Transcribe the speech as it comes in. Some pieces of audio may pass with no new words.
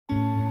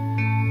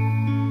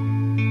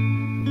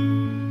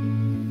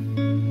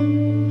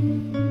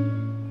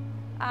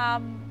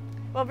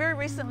Well, very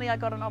recently I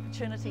got an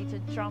opportunity to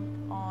jump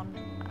on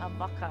a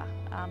waka.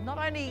 Not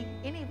only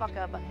any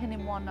waka, but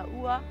Hinemoana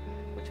II,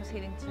 which was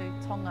heading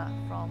to Tonga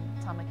from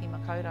Tāmaki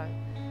Herenga.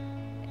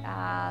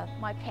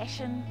 My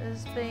passion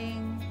is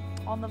being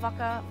on the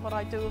waka. What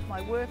I do with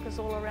my work is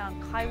all around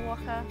kai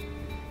waka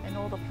and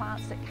all the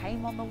plants that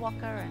came on the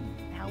waka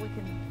and how we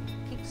can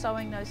keep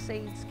sowing those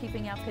seeds,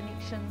 keeping our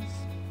connections,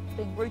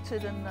 being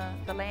rooted in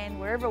the land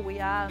wherever we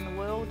are in the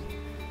world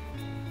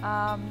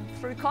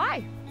through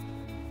kai.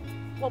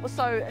 What was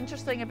so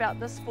interesting about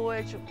this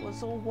voyage, it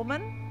was all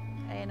women,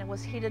 and it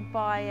was headed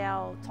by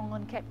our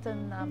Tongan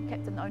captain,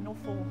 Captain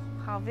Aunofo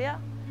Havea.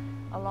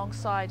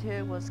 Alongside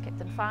her was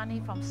Captain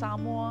Fani from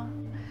Samoa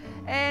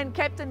and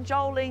Captain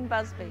Jolene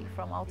Busby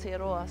from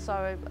Aotearoa.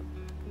 So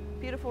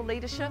beautiful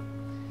leadership,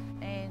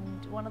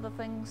 and one of the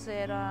things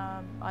that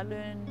I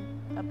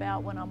learn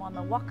about when I'm on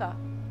the waka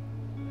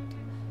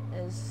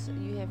is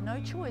you have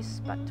no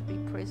choice but to be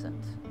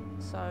present.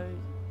 So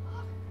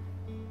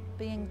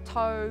being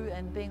tow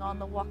and being on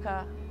the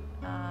waka,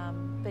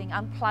 being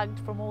unplugged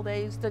from all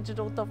these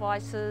digital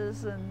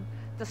devices and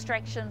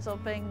distractions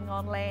of being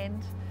on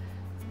land,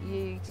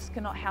 you just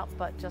cannot help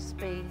but just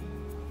be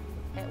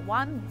at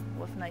one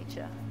with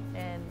nature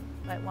and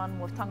at one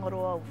with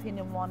tangaroa, with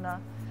Hinemoana,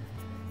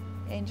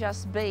 and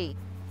just be.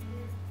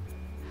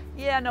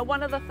 Yeah, no,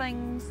 one of the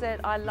things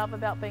that I love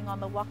about being on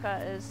the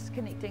waka is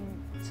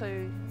connecting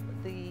to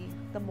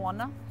the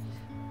moana.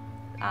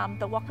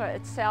 The waka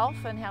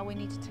itself and how we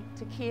need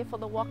to care for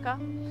the waka,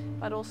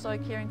 but also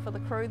caring for the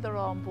crew that are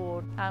on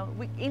board.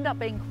 We end up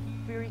being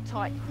a very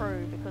tight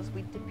crew because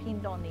we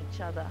depend on each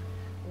other.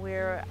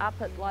 We're up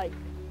at like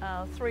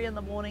 3 in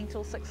the morning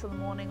till 6 in the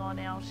morning on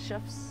our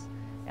shifts,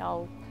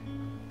 our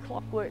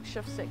clockwork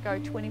shifts that go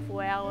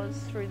 24 hours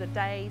through the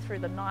day, through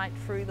the night,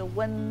 through the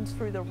wind,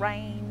 through the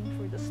rain,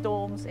 through the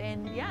storms,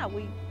 and yeah,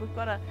 we've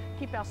got to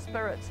keep our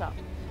spirits up.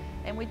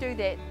 And we do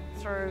that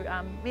through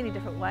many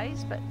different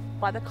ways, but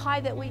by the kai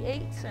that we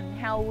eat and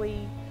how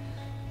we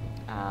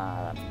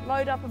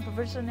load up and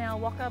provision our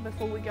waka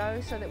before we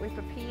go so that we're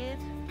prepared,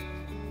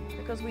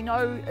 because we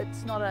know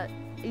it's not an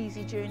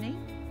easy journey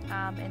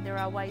and there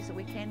are ways that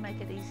we can make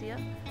it easier.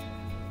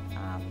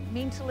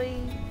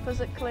 Mentally,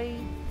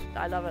 physically,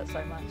 I love it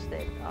so much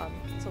that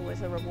it's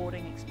always a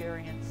rewarding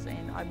experience,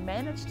 and I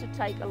managed to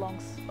take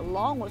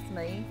along with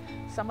me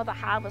some of the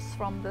harvests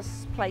from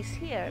this place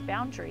here at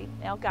Boundary,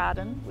 our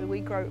garden where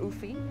we grow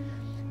uwhi,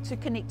 to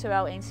connect to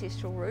our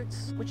ancestral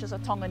roots, which is a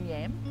Tongan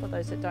yam, for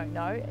those that don't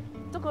know.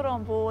 Took it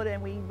on board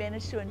and we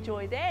managed to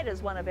enjoy that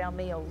as one of our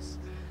meals.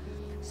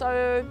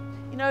 So,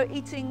 you know,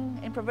 eating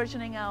and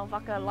provisioning our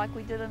waka like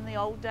we did in the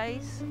old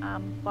days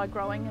by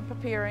growing and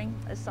preparing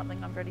is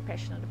something I'm really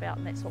passionate about,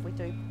 and that's what we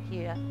do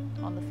here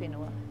on the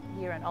whenua,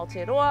 here in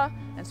Aotearoa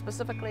and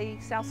specifically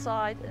south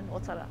side in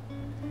Ōtara.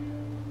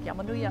 Kia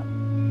manuia.